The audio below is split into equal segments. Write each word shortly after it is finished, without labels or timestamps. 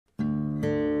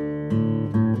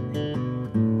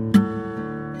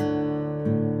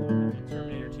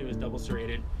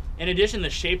In addition, the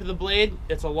shape of the blade,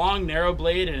 it's a long, narrow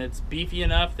blade, and it's beefy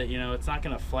enough that, you know, it's not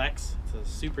going to flex. It's a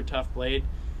super tough blade.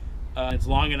 It's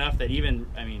long enough that even,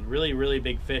 I mean, really, really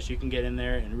big fish, you can get in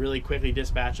there and really quickly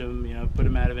dispatch them, you know, put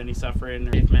them out of any suffering in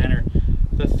a safe manner.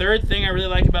 The third thing I really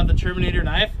like about the Terminator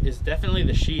knife is definitely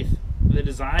the sheath. The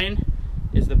design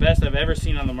is the best I've ever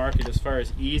seen on the market as far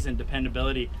as ease and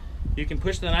dependability. You can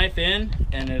push the knife in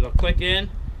and it'll click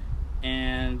in,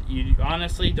 and you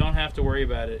honestly don't have to worry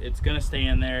about it. It's gonna stay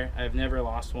in there. I've never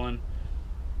lost one.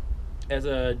 As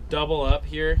a double up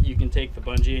here, you can take the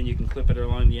bungee and you can clip it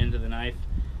along the end of the knife,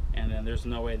 and then there's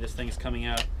no way this thing's coming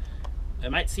out. It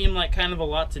might seem like kind of a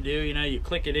lot to do, you know, you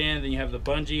click it in, then you have the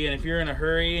bungee, and if you're in a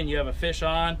hurry and you have a fish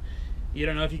on, you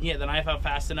don't know if you can get the knife out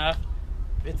fast enough.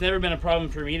 It's never been a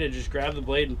problem for me to just grab the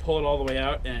blade and pull it all the way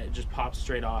out, and it just pops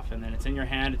straight off, and then it's in your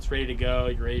hand, it's ready to go,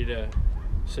 you're ready to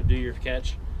subdue your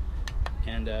catch.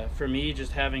 And for me,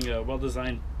 just having a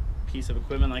well-designed piece of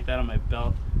equipment like that on my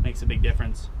belt makes a big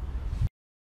difference.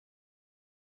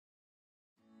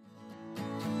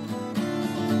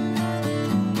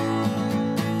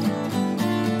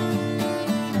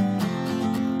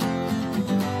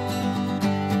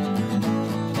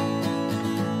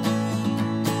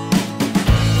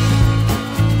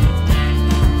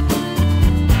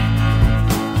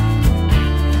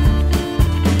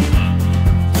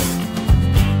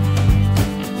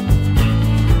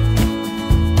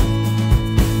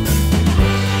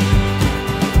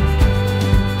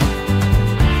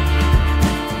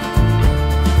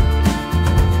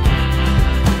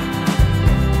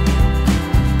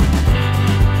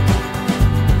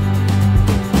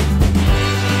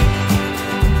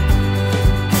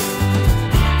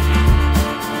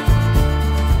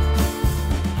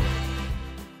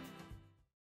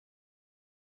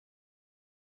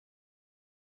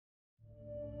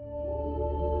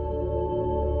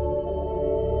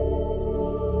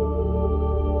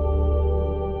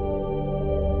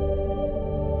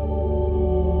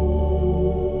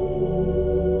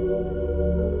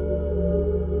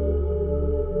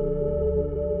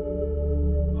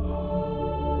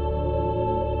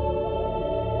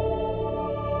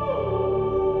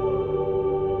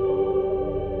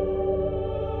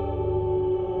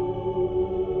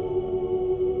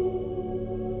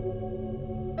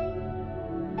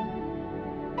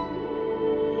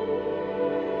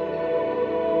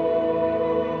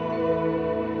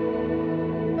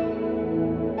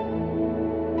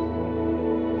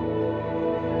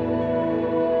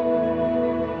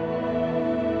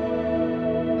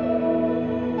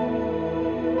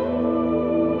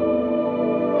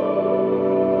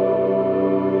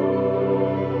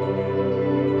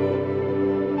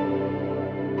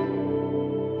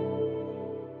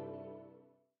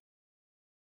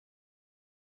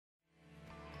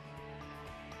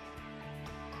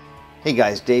 Hey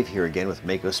guys, Dave here again with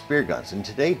Mako Spear Guns, and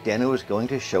today Dano is going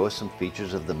to show us some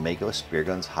features of the Mako Spear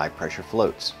Guns high pressure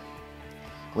floats.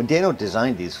 When Dano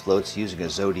designed these floats using a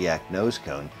Zodiac nose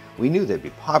cone, we knew they'd be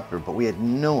popular, but we had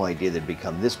no idea they'd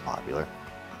become this popular.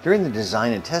 During the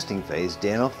design and testing phase,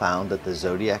 Dano found that the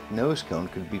Zodiac nose cone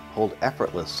could be pulled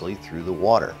effortlessly through the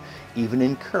water. Even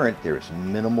in current, there is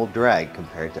minimal drag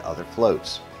compared to other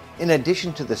floats. In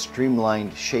addition to the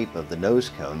streamlined shape of the nose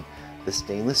cone, the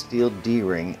stainless steel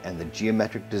D-ring and the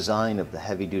geometric design of the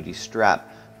heavy-duty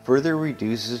strap further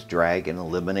reduces drag and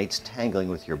eliminates tangling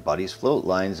with your buddy's float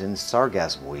lines in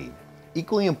sargassum weed.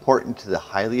 Equally important to the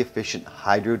highly efficient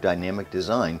hydrodynamic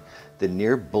design, the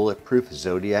near bulletproof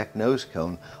Zodiac nose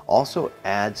cone also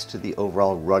adds to the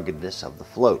overall ruggedness of the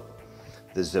float.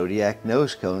 The Zodiac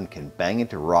nose cone can bang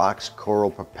into rocks, coral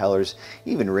propellers,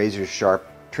 even razor-sharp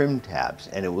trim tabs,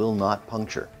 and it will not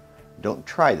puncture. Don't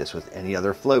try this with any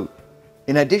other float.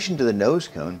 In addition to the nose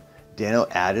cone, Dano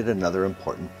added another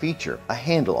important feature, a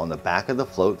handle on the back of the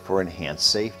float for enhanced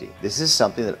safety. This is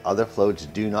something that other floats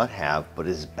do not have, but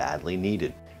is badly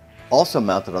needed. Also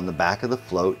mounted on the back of the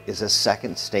float is a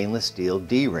second stainless steel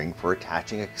D-ring for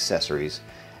attaching accessories,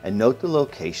 and note the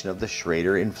location of the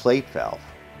Schrader inflate valve.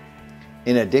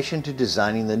 In addition to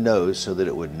designing the nose so that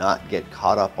it would not get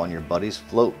caught up on your buddy's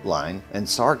float line and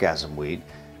sargassum weed,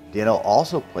 Dano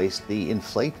also placed the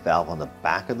inflate valve on the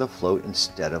back of the float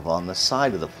instead of on the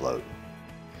side of the float.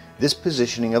 This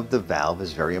positioning of the valve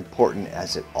is very important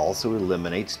as it also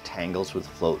eliminates tangles with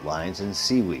float lines and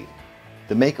seaweed.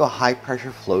 The Mako high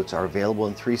pressure floats are available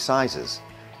in 3 sizes,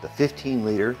 the 15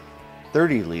 liter,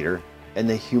 30 liter, and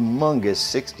the humongous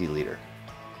 60 liter.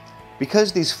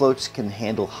 Because these floats can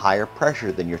handle higher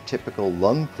pressure than your typical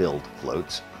lung-filled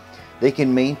floats, they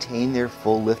can maintain their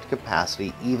full lift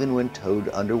capacity even when towed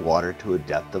underwater to a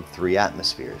depth of 3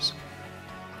 atmospheres.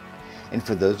 And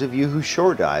for those of you who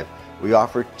shore dive, we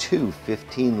offer two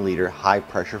 15-liter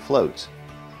high-pressure floats,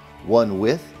 one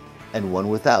with and one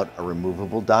without a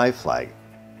removable dive flag.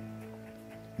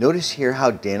 Notice here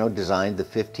how Dano designed the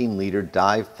 15-liter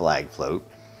dive flag float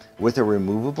with a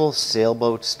removable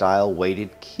sailboat-style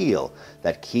weighted keel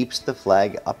that keeps the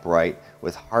flag upright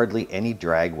with hardly any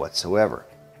drag whatsoever.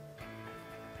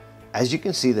 As you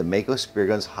can see, the Mako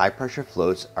Speargun's high-pressure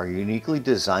floats are uniquely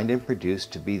designed and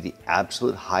produced to be the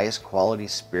absolute highest quality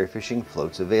spearfishing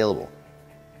floats available.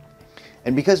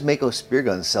 And because Mako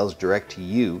Speargun sells direct to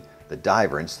you, the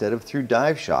diver, instead of through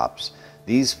dive shops,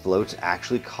 these floats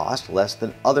actually cost less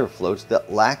than other floats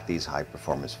that lack these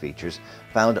high-performance features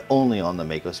found only on the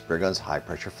Mako Speargun's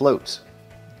high-pressure floats.